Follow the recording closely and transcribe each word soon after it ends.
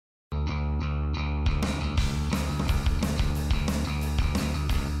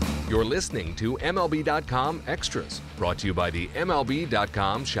You're listening to MLB.com Extras, brought to you by the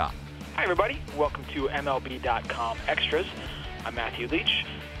MLB.com shop. Hi, everybody. Welcome to MLB.com Extras. I'm Matthew Leach,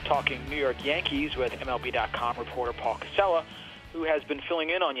 talking New York Yankees with MLB.com reporter Paul Casella, who has been filling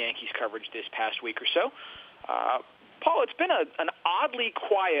in on Yankees coverage this past week or so. Paul, it's been an oddly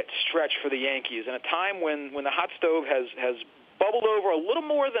quiet stretch for the Yankees, and a time when the hot stove has bubbled over a little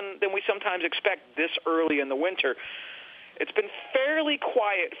more than we sometimes expect this early in the winter. It's been fairly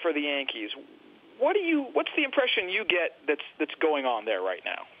quiet for the Yankees. What's the impression you get that's going on there right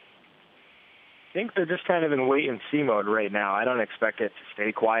now? I think they're just kind of in wait-and-see mode right now. I don't expect it to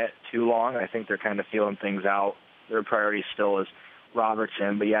stay quiet too long. I think they're kind of feeling things out. Their priority still is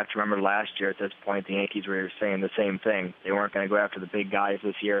Robertson, but you have to remember last year at this point, the Yankees were saying the same thing. They weren't going to go after the big guys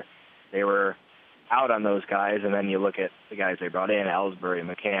this year. They were out on those guys, and then you look at the guys they brought in, Ellsbury,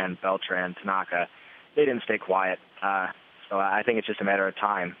 McCann, Beltran, Tanaka. They didn't stay quiet. So I think it's just a matter of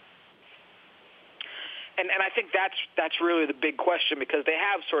time. And I think that's really the big question, because they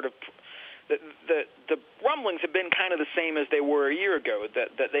have sort of the rumblings have been kind of the same as they were a year ago,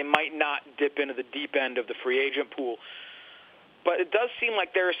 that they might not dip into the deep end of the free agent pool. But it does seem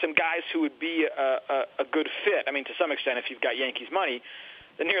like there are some guys who would be a good fit. I mean, to some extent, if you've got Yankees money,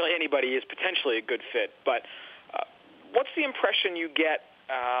 then nearly anybody is potentially a good fit. But what's the impression you get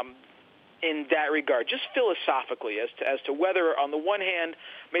in that regard, just philosophically, as to whether, on the one hand,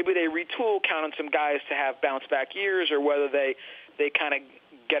 maybe they retool, count on some guys to have bounce-back years, or whether they kind of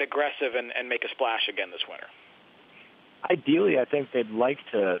get aggressive and make a splash again this winter? Ideally, I think they'd like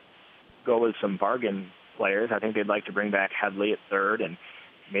to go with some bargain players. I think they'd like to bring back Headley at third and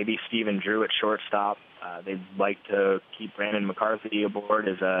maybe Stephen Drew at shortstop. They'd like to keep Brandon McCarthy aboard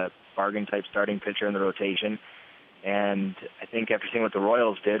as a bargain-type starting pitcher in the rotation. And I think after seeing what the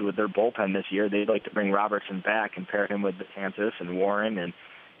Royals did with their bullpen this year, they'd like to bring Robertson back and pair him with DeSantis and Warren and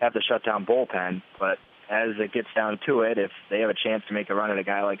have the shutdown bullpen. But as it gets down to it, if they have a chance to make a run at a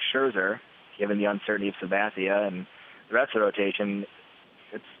guy like Scherzer, given the uncertainty of Sabathia and the rest of the rotation,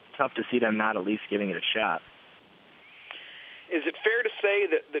 it's tough to see them not at least giving it a shot. Is it fair to say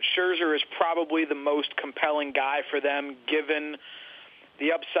that Scherzer is probably the most compelling guy for them, given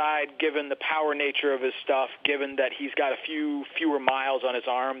the upside, given the power nature of his stuff, given that he's got a fewer miles on his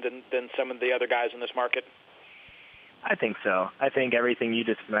arm than some of the other guys in this market? I think so. I think everything you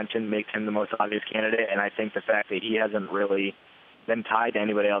just mentioned makes him the most obvious candidate, and I think the fact that he hasn't really been tied to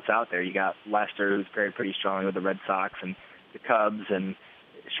anybody else out there. You got Lester, who's paired pretty strongly with the Red Sox and the Cubs, and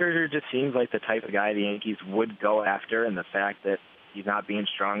Scherzer just seems like the type of guy the Yankees would go after, and the fact that he's not being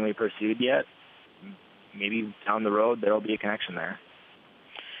strongly pursued yet, maybe down the road there will be a connection there.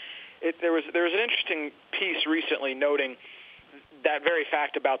 There was an interesting piece recently noting that very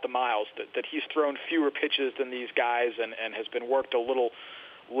fact about the miles, that he's thrown fewer pitches than these guys and has been worked a little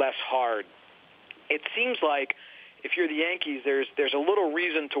less hard. It seems like if you're the Yankees, there's a little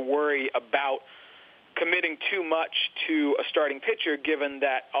reason to worry about committing too much to a starting pitcher, given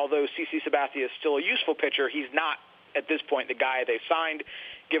that although CC Sabathia is still a useful pitcher, he's not at this point the guy they signed,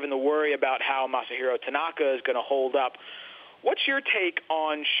 given the worry about how Masahiro Tanaka is going to hold up. What's your take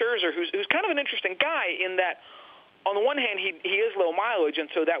on Scherzer, who's kind of an interesting guy in that, on the one hand, he is low mileage, and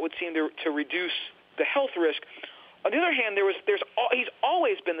so that would seem to reduce the health risk. On the other hand, he's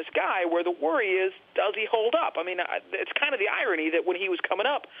always been this guy where the worry is, does he hold up? I mean, it's kind of the irony that when he was coming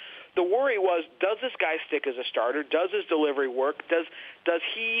up, the worry was, does this guy stick as a starter? Does his delivery work? Does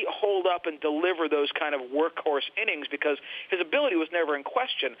he hold up and deliver those kind of workhorse innings? Because his ability was never in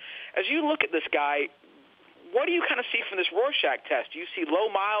question. As you look at this guy, what do you kind of see from this Rorschach test? Do you see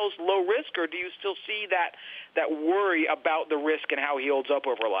low miles, low risk, or do you still see that worry about the risk and how he holds up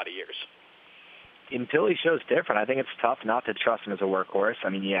over a lot of years? Until he shows different, I think it's tough not to trust him as a workhorse. I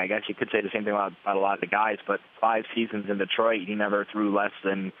mean, yeah, I guess you could say the same thing about a lot of the guys, but 5 seasons in Detroit, he never threw less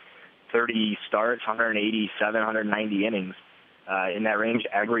than 30 starts, 187, 190 innings in that range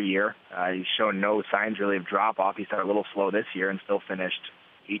every year. He's shown no signs really of drop-off. He started a little slow this year and still finished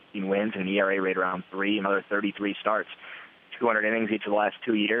 18 wins and an ERA rate around 3, another 33 starts, 200 innings each of the last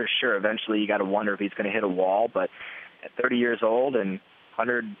 2 years. Sure, eventually you got to wonder if he's going to hit a wall, but at 30 years old and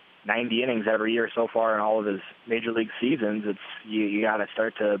 190 innings every year so far in all of his major league seasons, you got to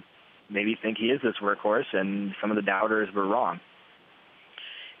start to maybe think he is this workhorse, and some of the doubters were wrong.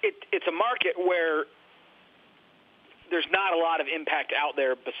 It's a market where there's not a lot of impact out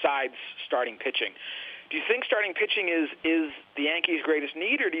there besides starting pitching. Do you think starting pitching is the Yankees' greatest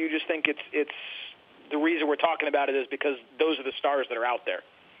need, or do you just think it's the reason we're talking about it is because those are the stars that are out there?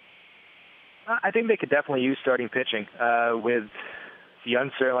 I think they could definitely use starting pitching. With the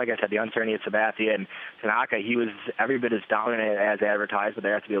uncertainty, like I said, the uncertainty of Sabathia and Tanaka, he was every bit as dominant as advertised, but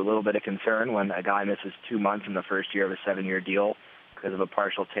there has to be a little bit of concern when a guy misses 2 months in the first year of a 7-year deal because of a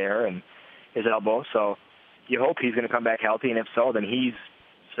partial tear in his elbow. So you hope he's going to come back healthy, and if so, then he's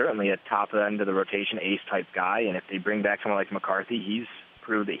certainly a top end of the rotation ace-type guy, and if they bring back someone like McCarthy, he's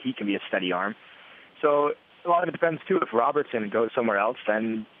proved that he can be a steady arm. So a lot of it depends, too. If Robertson goes somewhere else,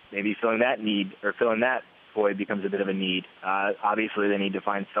 then maybe filling that void becomes a bit of a need. Obviously, they need to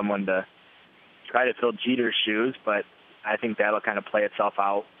find someone to try to fill Jeter's shoes, but I think that'll kind of play itself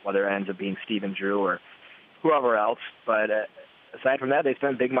out, whether it ends up being Stephen Drew or whoever else. But aside from that, they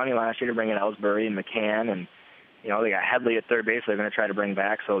spent big money last year to bring in Ellsbury and McCann, and they got Headley at third base they're going to try to bring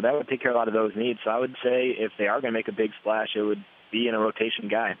back, so that would take care of a lot of those needs. So I would say if they are going to make a big splash, it would be in a rotation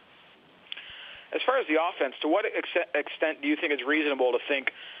guy. As far as the offense, to what extent do you think it's reasonable to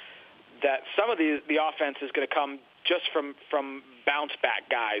think that some of the offense is going to come just from bounce-back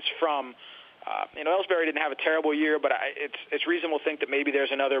guys, from Ellsbury didn't have a terrible year, but it's reasonable to think that maybe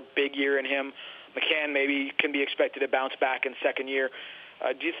there's another big year in him. McCann maybe can be expected to bounce back in second year.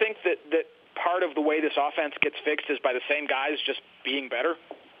 Do you think that part of the way this offense gets fixed is by the same guys just being better?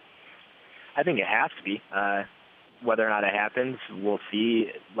 I think it has to be. Whether or not it happens, we'll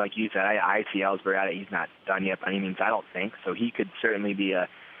see. Like you said, I see Ellsbury. He's not done yet by any means, I don't think. So he could certainly be a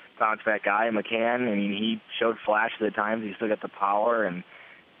bounce-back guy. McCann, he showed flashes at times. He still got the power. And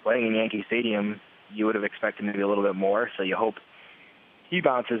playing in Yankee Stadium, you would have expected maybe a little bit more. So you hope he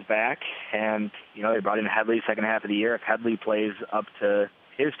bounces back. And, they brought in Headley second half of the year. If Headley plays up to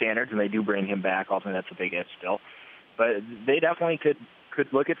his standards, and they do bring him back, ultimately that's a big if still. But they definitely could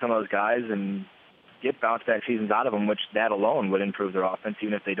look at some of those guys and get bounce-back seasons out of them, which that alone would improve their offense,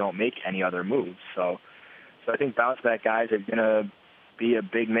 even if they don't make any other moves. So I think bounce-back guys are going to be a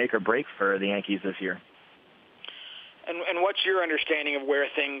big make or break for the Yankees this year. And what's your understanding of where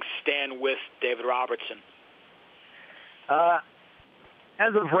things stand with David Robertson?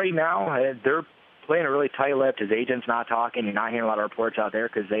 As of right now, they're playing a really tight-lipped. His agent's not talking. You're not hearing a lot of reports out there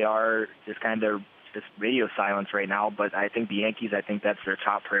because they are just kind of just radio silence right now. But I think the Yankees, that's their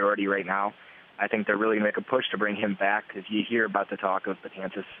top priority right now. I think they're really going to make a push to bring him back because you hear about the talk of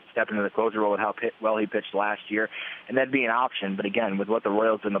Betances stepping into the closer role with how well he pitched last year, and that'd be an option. But again, with what the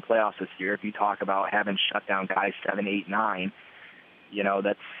Royals did in the playoffs this year, if you talk about having shut down guys 7, 8, 9,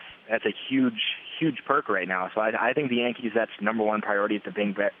 that's a huge perk right now. So I think the Yankees, that's number one priority is to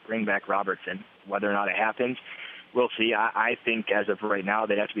bring back Robertson. Whether or not it happens, we'll see. I think as of right now,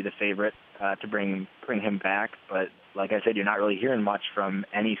 they'd have to be the favorite to bring him back. But like I said, you're not really hearing much from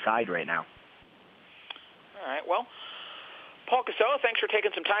any side right now. All right, well, Paul Casella, thanks for taking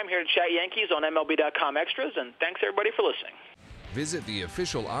some time here to chat Yankees on MLB.com Extras, and thanks everybody for listening. Visit the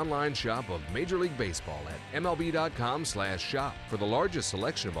official online shop of Major League Baseball at MLB.com/shop for the largest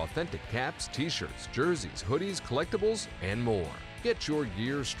selection of authentic caps, t-shirts, jerseys, hoodies, collectibles, and more. Get your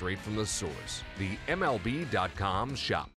gear straight from the source. The MLB.com shop.